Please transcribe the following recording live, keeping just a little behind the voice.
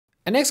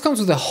And next comes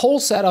with a whole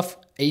set of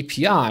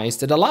APIs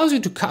that allows you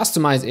to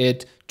customize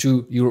it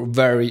to your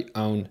very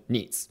own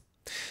needs.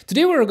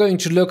 Today we're going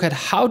to look at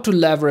how to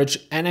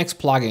leverage NX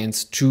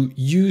plugins to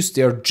use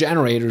their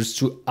generators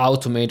to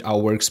automate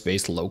our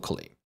workspace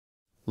locally.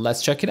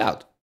 Let's check it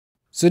out.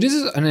 So this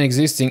is an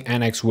existing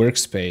NX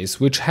workspace,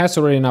 which has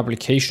already an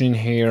application in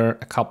here,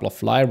 a couple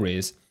of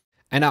libraries.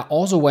 And I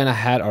also went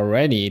ahead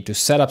already to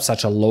set up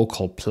such a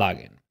local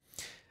plugin.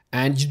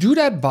 And you do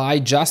that by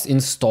just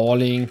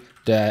installing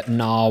the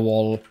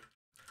Narwhal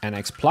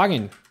NX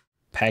plugin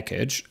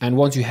package. And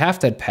once you have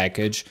that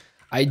package,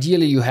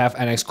 ideally you have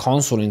NX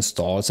console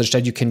installed such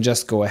that you can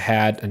just go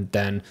ahead and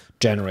then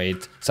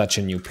generate such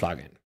a new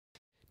plugin.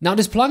 Now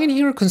this plugin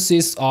here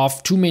consists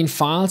of two main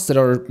files that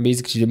are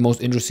basically the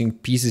most interesting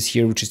pieces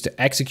here, which is the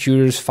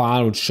executors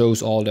file, which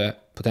shows all the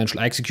potential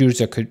executors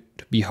that could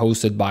be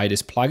hosted by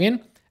this plugin,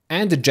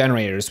 and the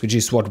generators, which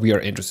is what we are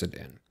interested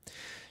in.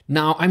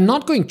 Now, I'm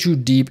not going too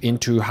deep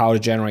into how the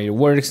generator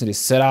works and is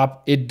set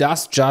up. It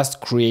does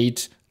just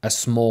create a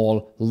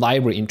small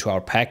library into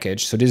our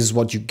package. So this is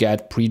what you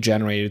get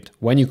pre-generated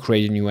when you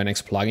create a new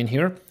NX plugin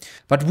here.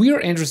 But we are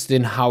interested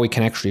in how we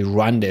can actually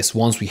run this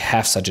once we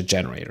have such a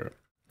generator.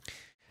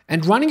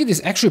 And running it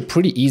is actually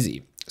pretty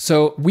easy.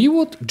 So we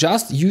would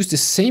just use the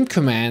same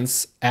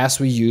commands as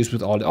we use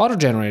with all the other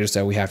generators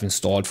that we have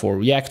installed for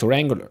React or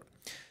Angular.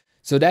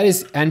 So that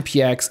is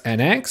npx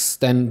nx,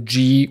 then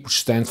g,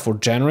 which stands for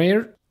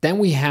generator. Then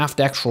we have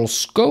the actual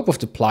scope of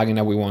the plugin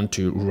that we want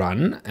to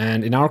run.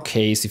 And in our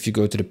case, if you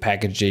go to the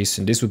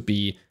package.json, this would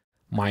be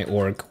my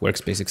org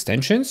workspace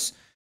extensions.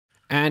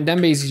 And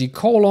then basically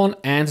colon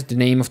and the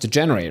name of the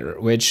generator,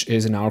 which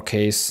is in our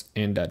case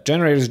in that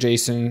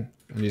generators.json,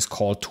 it is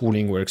called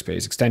tooling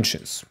workspace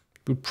extensions.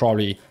 We would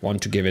probably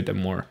want to give it a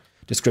more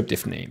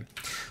descriptive name.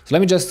 So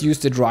let me just use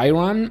the dry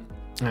run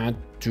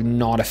to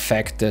not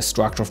affect the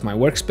structure of my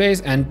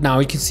workspace. And now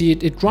you can see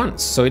it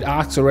runs. So it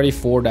asks already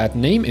for that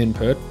name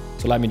input.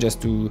 So let me just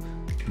do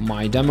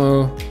my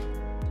demo.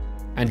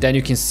 And then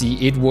you can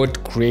see it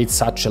would create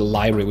such a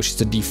library, which is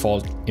the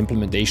default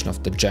implementation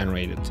of the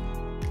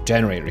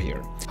generator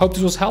here. Hope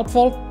this was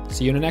helpful.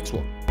 See you in the next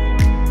one.